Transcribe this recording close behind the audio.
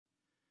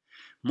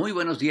Muy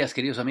buenos días,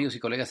 queridos amigos y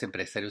colegas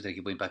empresarios del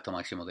equipo Impacto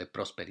Máximo de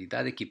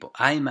Prosperidad, equipo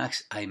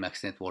IMAX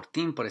Network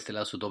Team. Por este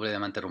lado, su doble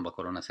diamante rumba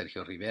corona,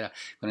 Sergio Rivera,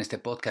 con este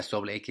podcast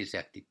doble X de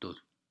actitud.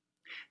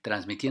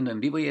 Transmitiendo en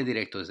vivo y en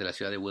directo desde la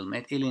ciudad de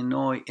Wilmette,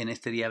 Illinois, en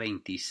este día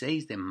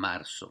 26 de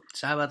marzo,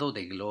 sábado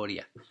de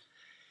gloria.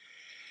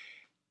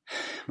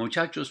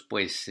 Muchachos,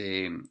 pues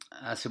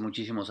hace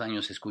muchísimos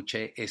años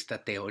escuché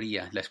esta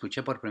teoría. La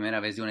escuché por primera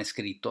vez de un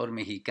escritor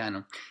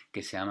mexicano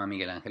que se llama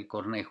Miguel Ángel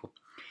Cornejo.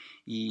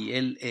 Y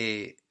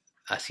él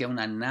hacía un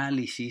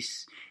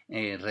análisis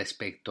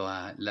respecto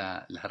a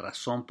la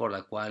razón por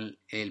la cual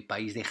el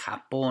país de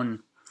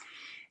Japón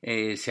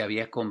se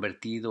había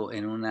convertido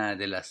en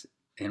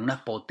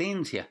una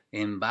potencia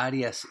en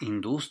varias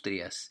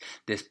industrias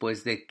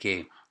después de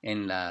que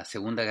en la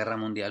Segunda Guerra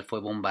Mundial fue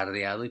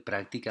bombardeado y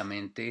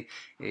prácticamente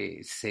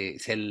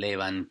se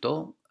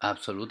levantó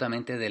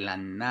absolutamente de la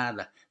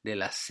nada, de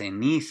las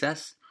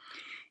cenizas,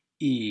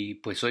 y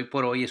pues hoy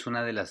por hoy es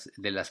una de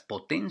las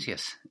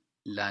potencias,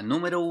 la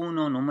número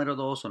uno, número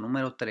dos o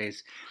número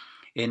tres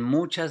en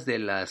muchas de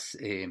las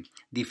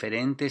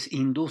diferentes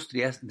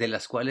industrias de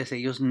las cuales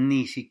ellos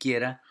ni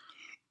siquiera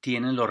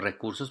tienen los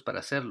recursos para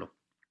hacerlo.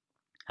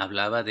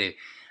 Hablaba de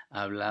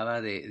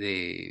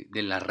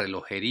la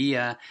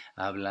relojería,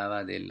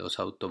 hablaba de los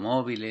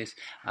automóviles,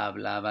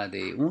 hablaba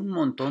de un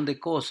montón de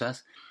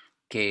cosas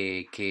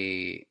que,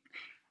 que,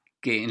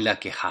 que en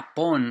la que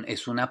Japón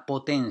es una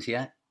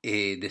potencia.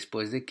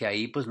 Después de que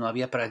ahí pues no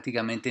había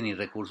prácticamente ni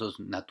recursos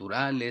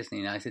naturales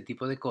ni nada de ese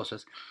tipo de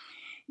cosas,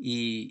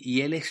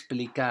 y él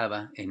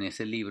explicaba en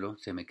ese libro,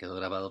 se me quedó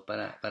grabado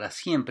para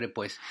siempre,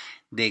 pues,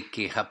 de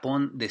que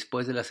Japón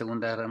después de la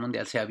Segunda Guerra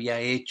Mundial se había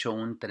hecho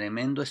un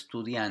tremendo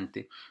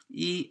estudiante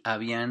y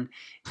habían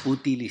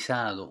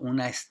utilizado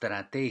una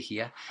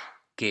estrategia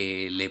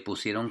que le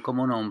pusieron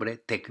como nombre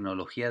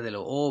tecnología de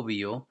lo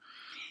obvio.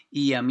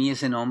 Y a mí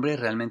ese nombre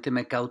realmente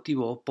me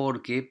cautivó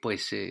porque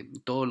pues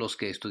todos los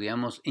que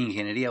estudiamos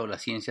ingeniería o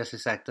las ciencias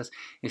exactas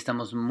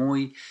estamos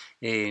muy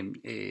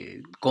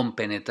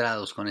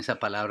compenetrados con esa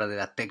palabra de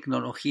la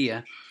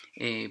tecnología,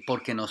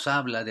 porque nos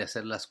habla de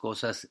hacer las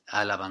cosas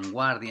a la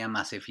vanguardia,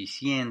 más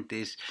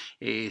eficientes,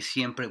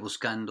 siempre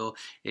buscando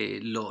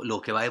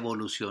lo que va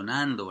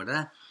evolucionando,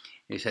 ¿verdad?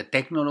 Esa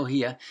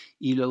tecnología.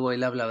 Y luego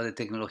él hablaba de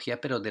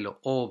tecnología, pero de lo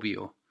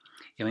obvio.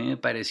 Y a mí me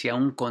parecía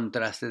un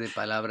contraste de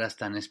palabras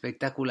tan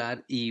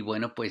espectacular, y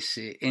bueno, pues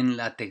en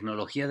la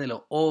tecnología de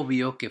lo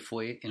obvio, que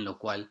fue en lo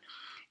cual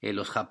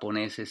los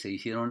japoneses se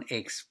hicieron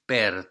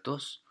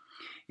expertos,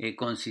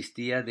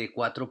 consistía de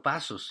 4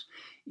 pasos.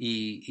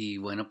 Y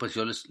bueno, pues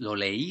yo lo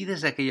leí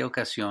desde aquella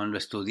ocasión, lo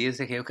estudié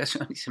desde aquella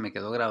ocasión y se me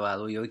quedó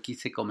grabado, y hoy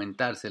quise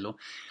comentárselo.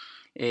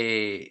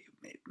 Eh,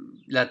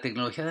 la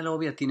tecnología de la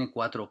obvia tiene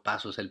 4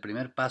 pasos. El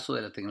primer paso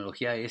de la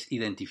tecnología es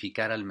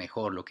identificar al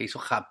mejor. Lo que hizo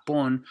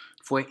Japón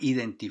fue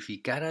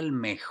identificar al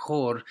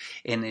mejor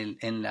en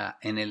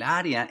el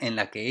área en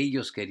la que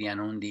ellos querían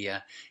un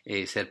día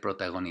ser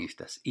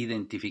protagonistas.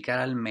 Identificar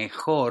al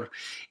mejor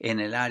en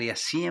el área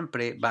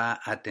siempre va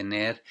a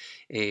tener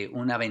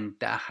una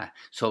ventaja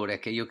sobre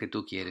aquello que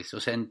tú quieres. O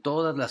sea, en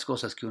todas las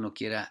cosas que uno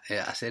quiera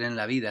hacer en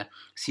la vida,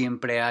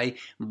 siempre hay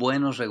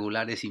buenos,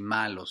 regulares y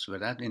malos,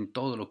 ¿verdad? En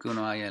todo lo que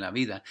uno haya en la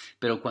vida.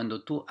 Pero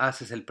cuando tú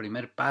haces el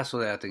primer paso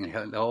de la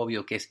tecnología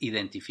obvio, que es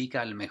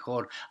identifica al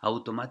mejor,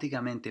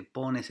 automáticamente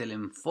pones el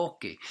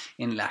enfoque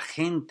en la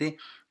gente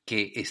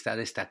que está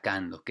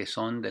destacando, que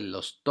son de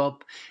los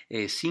top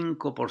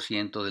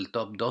 5%, del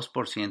top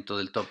 2%,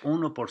 del top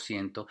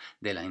 1%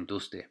 de la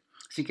industria.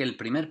 Así que el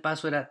primer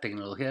paso era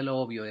tecnología de lo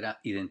obvio, era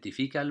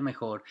identifica al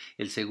mejor.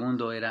 El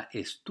segundo era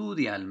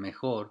estudia al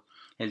mejor.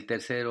 El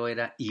tercero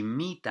era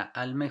imita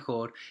al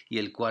mejor, y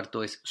el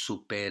cuarto es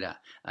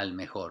supera al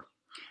mejor.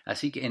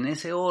 Así que en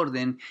ese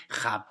orden,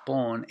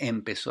 Japón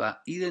empezó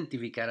a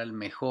identificar al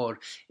mejor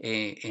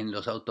en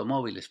los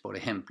automóviles, por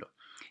ejemplo.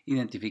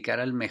 Identificar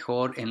al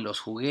mejor en los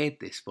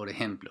juguetes, por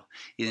ejemplo.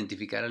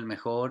 Identificar al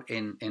mejor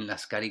en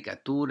las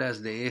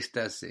caricaturas de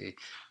estas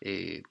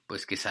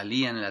pues que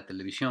salían en la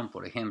televisión,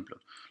 por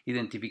ejemplo.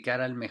 Identificar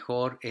al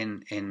mejor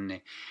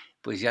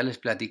pues ya les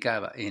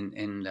platicaba,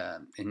 en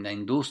la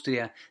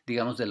industria,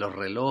 digamos, de los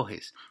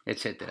relojes,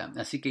 etcétera.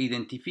 Así que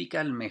identifica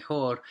al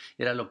mejor,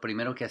 era lo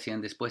primero que hacían.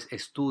 Después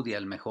estudia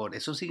al mejor.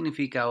 Eso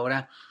significa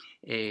ahora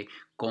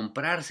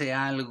comprarse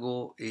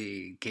algo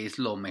que es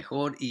lo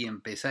mejor, y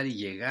empezar y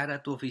llegar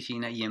a tu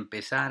oficina y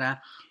empezar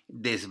a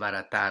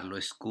desbaratarlo,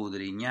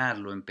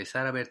 escudriñarlo,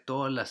 empezar a ver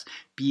todas las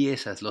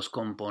piezas, los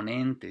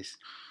componentes,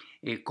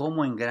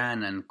 cómo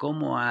engranan,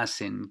 cómo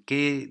hacen,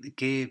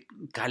 qué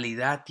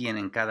calidad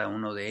tienen cada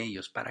uno de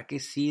ellos, para qué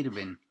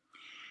sirven.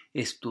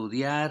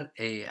 Estudiar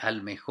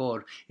al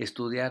mejor,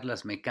 estudiar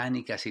las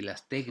mecánicas y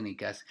las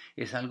técnicas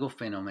es algo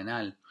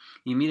fenomenal.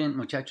 Y miren,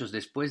 muchachos,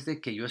 después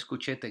de que yo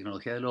escuché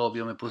tecnología de lo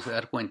obvio, me puse a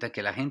dar cuenta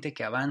que la gente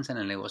que avanza en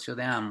el negocio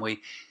de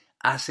Amway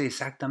hace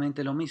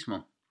exactamente lo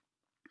mismo.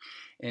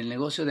 El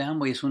negocio de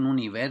Amway es un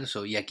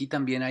universo, y aquí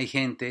también hay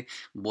gente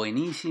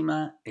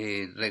buenísima,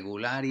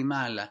 regular y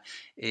mala,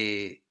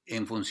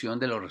 en función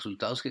de los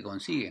resultados que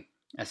consigue.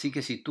 Así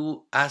que si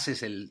tú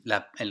haces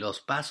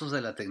los pasos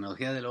de la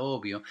tecnología de lo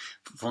obvio,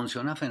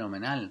 funciona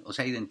fenomenal. O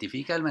sea,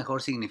 identifica el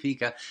mejor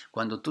significa,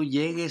 cuando tú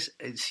llegues,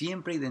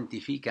 siempre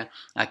identifica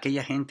a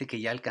aquella gente que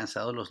ya ha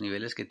alcanzado los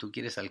niveles que tú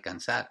quieres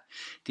alcanzar.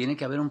 Tiene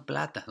que haber un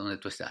plata donde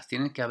tú estás,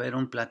 tiene que haber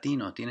un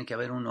platino, tiene que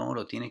haber un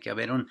oro, tiene que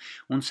haber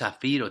un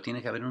zafiro,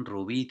 tiene que haber un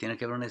rubí, tiene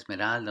que haber una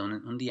esmeralda,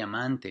 un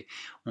diamante,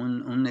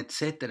 un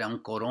etcétera, un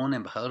corona,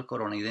 embajador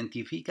corona.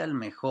 Identifica el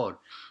mejor.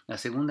 La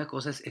segunda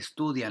cosa es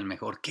estudia el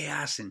mejor. ¿Qué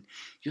hacen?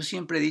 Yo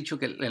siempre he dicho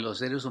que los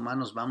seres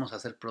humanos vamos a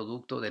ser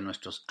producto de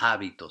nuestros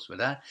hábitos,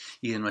 ¿verdad?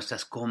 Y de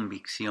nuestras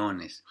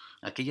convicciones.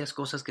 Aquellas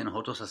cosas que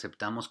nosotros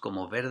aceptamos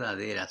como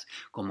verdaderas,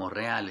 como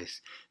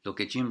reales. Lo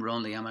que Jim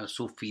Rohn le llama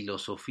su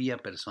filosofía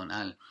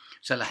personal.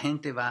 O sea, la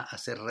gente va a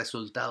ser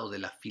resultado de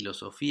la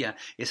filosofía,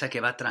 esa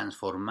que va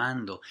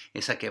transformando,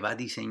 esa que va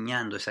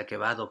diseñando, esa que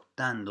va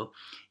adoptando,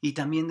 y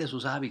también de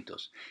sus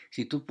hábitos.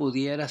 Si tú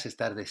pudieras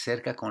estar de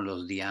cerca con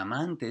los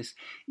diamantes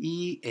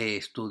y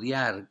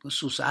estudiar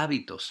sus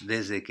hábitos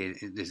desde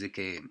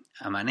que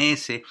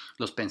amanece,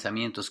 los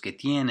pensamientos que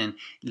tienen,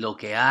 lo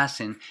que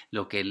hacen,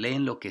 lo que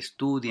leen, lo que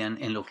estudian,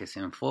 en lo que se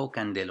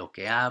enfocan, de lo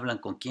que hablan,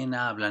 con quién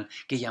hablan,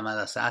 qué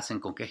llamadas hacen,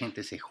 con qué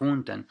gente se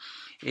juntan,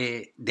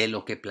 de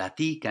lo que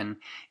platican,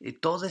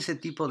 todo ese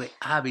tipo de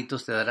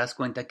hábitos te darás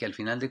cuenta que al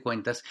final de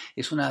cuentas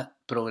es una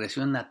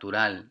progresión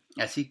natural.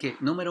 Así que,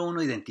 número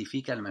 1,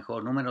 identifica al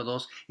mejor. Número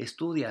 2,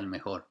 estudia al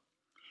mejor.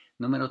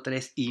 Número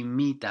 3,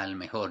 imita al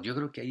mejor. Yo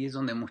creo que ahí es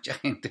donde mucha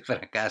gente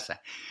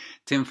fracasa.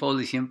 Tim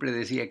Foley siempre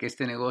decía que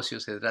este negocio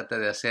se trata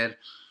de hacer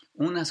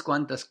unas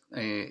cuantas,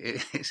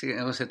 ese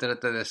negocio se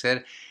trata de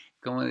hacer,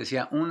 como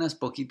decía, unas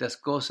poquitas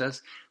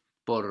cosas,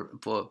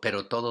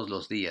 pero todos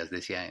los días,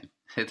 decía él.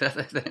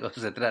 Este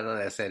negocio se trata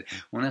de hacer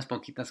unas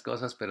poquitas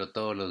cosas, pero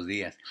todos los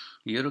días.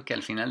 Y yo creo que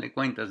al final de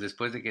cuentas,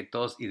 después de que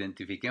todos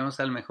identifiquemos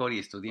al mejor y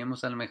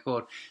estudiemos al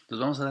mejor, nos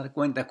vamos a dar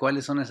cuenta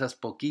cuáles son esas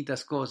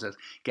poquitas cosas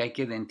que hay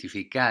que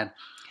identificar.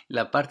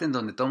 La parte en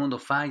donde todo el mundo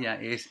falla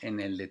es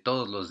en el de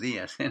todos los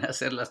días, en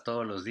hacerlas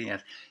todos los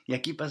días. Y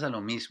aquí pasa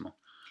lo mismo.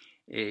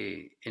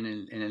 En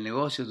el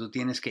negocio tú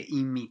tienes que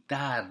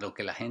imitar lo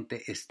que la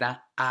gente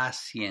está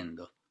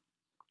haciendo.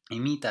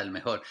 Imita al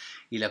mejor.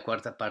 Y la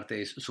cuarta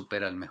parte es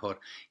supera al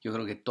mejor. Yo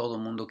creo que todo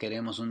mundo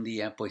queremos un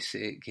día pues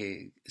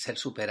que ser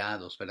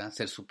superados, ¿verdad?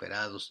 Ser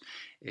superados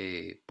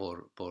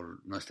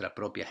por nuestra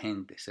propia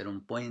gente, ser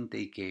un puente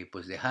y que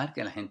pues dejar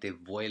que la gente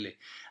vuele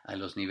a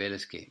los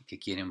niveles que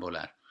quieren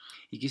volar.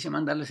 Y quise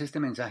mandarles este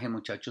mensaje,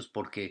 muchachos,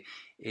 porque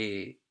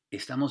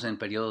estamos en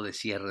periodo de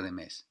cierre de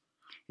mes.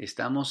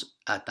 Estamos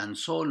a tan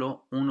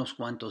solo unos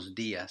cuantos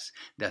días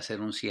de hacer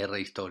un cierre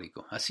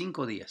histórico, a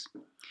 5 días.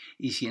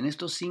 Y si en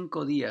estos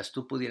 5 días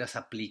tú pudieras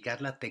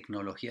aplicar la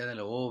tecnología de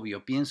lo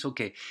obvio, pienso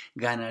que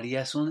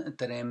ganarías una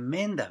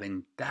tremenda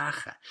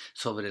ventaja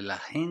sobre la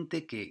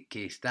gente que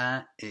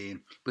está,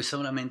 pues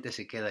solamente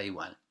se queda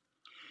igual.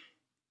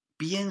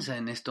 Piensa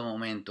en este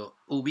momento,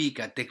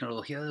 ubica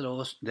tecnología de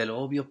lo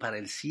obvio para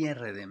el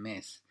cierre de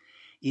mes.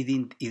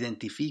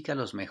 Identifica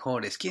los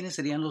mejores. ¿Quiénes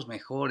serían los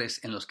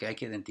mejores en los que hay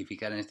que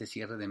identificar en este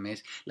cierre de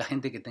mes? La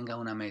gente que tenga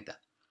una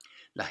meta.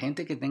 La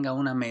gente que tenga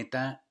una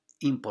meta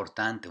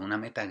importante, una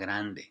meta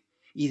grande.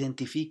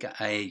 Identifica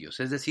a ellos.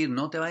 Es decir,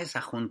 no te vayas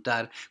a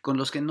juntar con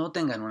los que no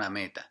tengan una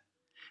meta.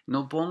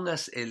 No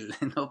pongas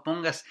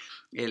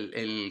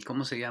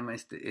 ¿cómo se llama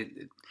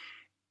este?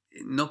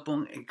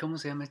 ¿Cómo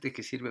se llama este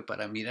que sirve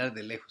para mirar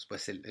de lejos?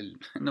 Pues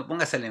no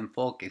pongas el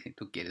enfoque, si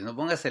tú quieres, no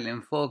pongas el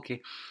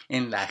enfoque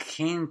en la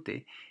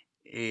gente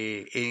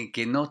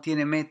que no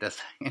tiene metas,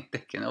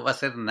 gente que no va a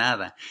hacer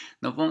nada.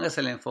 No pongas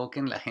el enfoque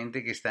en la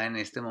gente que está en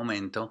este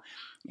momento,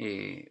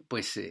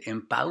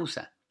 en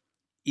pausa.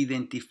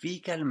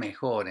 Identifica el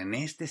mejor en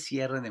este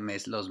cierre de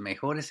mes. Los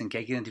mejores en que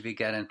hay que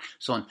identificar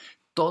son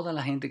toda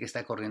la gente que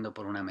está corriendo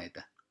por una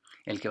meta.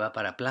 El que va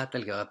para plata,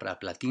 el que va para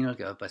platino, el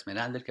que va para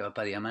esmeralda, el que va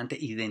para diamante,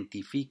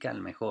 identifica al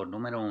mejor,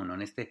 número 1,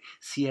 en este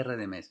cierre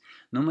de mes.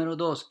 Número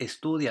 2,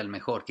 estudia al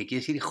mejor, que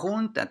quiere decir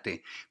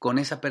júntate con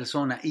esa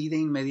persona y de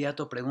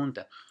inmediato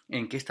pregunta,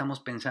 ¿en qué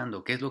estamos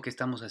pensando? ¿Qué es lo que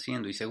estamos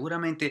haciendo? Y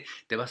seguramente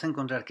te vas a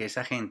encontrar que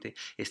esa gente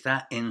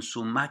está en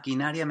su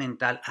maquinaria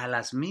mental a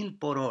las 1000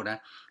 por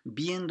hora,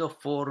 viendo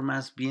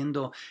formas,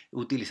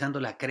 utilizando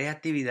la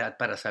creatividad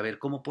para saber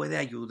cómo puede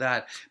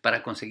ayudar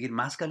para conseguir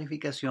más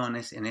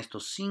calificaciones en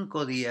estos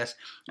 5 días,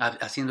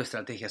 haciendo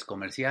estrategias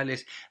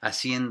comerciales,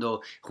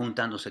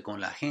 juntándose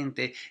con la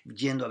gente,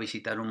 yendo a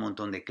visitar un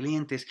montón de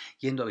clientes,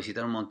 yendo a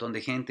visitar un montón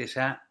de gente. O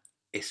sea,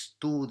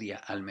 estudia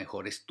al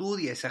mejor,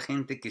 estudia a esa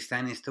gente que está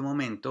en este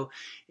momento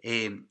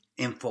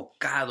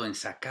enfocado en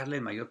sacarle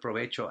el mayor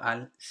provecho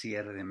al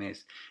cierre de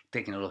mes.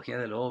 Tecnología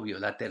de lo obvio.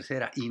 La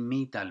tercera,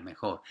 imita al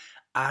mejor.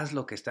 Haz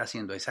lo que está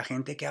haciendo esa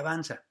gente que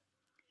avanza.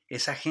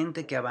 Esa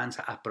gente que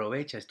avanza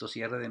aprovecha estos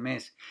cierres de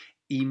mes,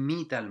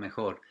 imita al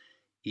mejor.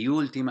 Y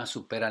última,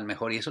 supera al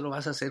mejor. Y eso lo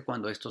vas a hacer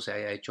cuando esto se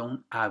haya hecho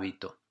un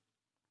hábito.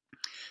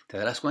 Te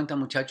darás cuenta,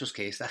 muchachos,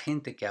 que esta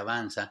gente que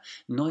avanza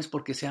no es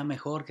porque sea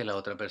mejor que la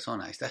otra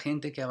persona. Esta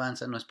gente que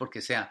avanza no es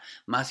porque sea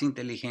más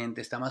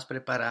inteligente, está más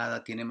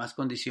preparada, tiene más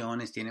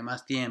condiciones, tiene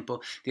más tiempo,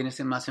 tiene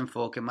más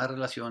enfoque, más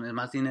relaciones,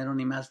 más dinero,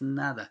 ni más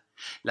nada.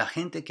 La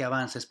gente que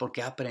avanza es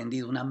porque ha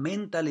aprendido una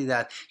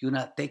mentalidad y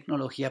una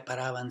tecnología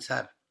para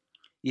avanzar.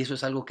 Y eso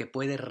es algo que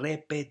puede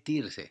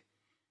repetirse.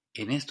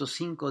 En estos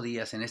 5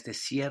 días, en este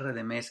cierre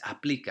de mes,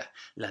 aplica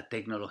la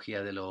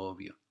tecnología de lo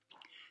obvio.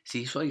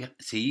 Si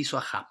hizo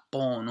a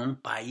Japón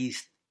un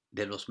país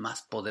de los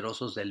más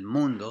poderosos del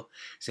mundo,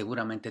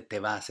 seguramente te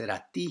va a hacer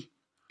a ti,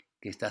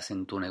 que estás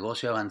en tu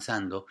negocio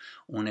avanzando,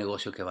 un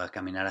negocio que va a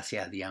caminar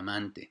hacia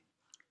diamante,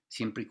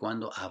 siempre y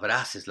cuando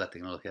abraces la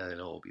tecnología de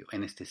lo obvio.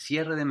 En este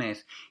cierre de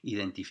mes,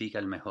 identifica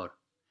al mejor,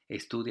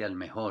 estudia al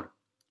mejor,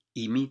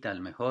 imita al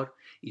mejor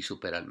y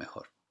supera al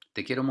mejor.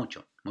 Te quiero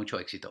mucho, mucho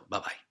éxito. Bye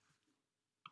bye.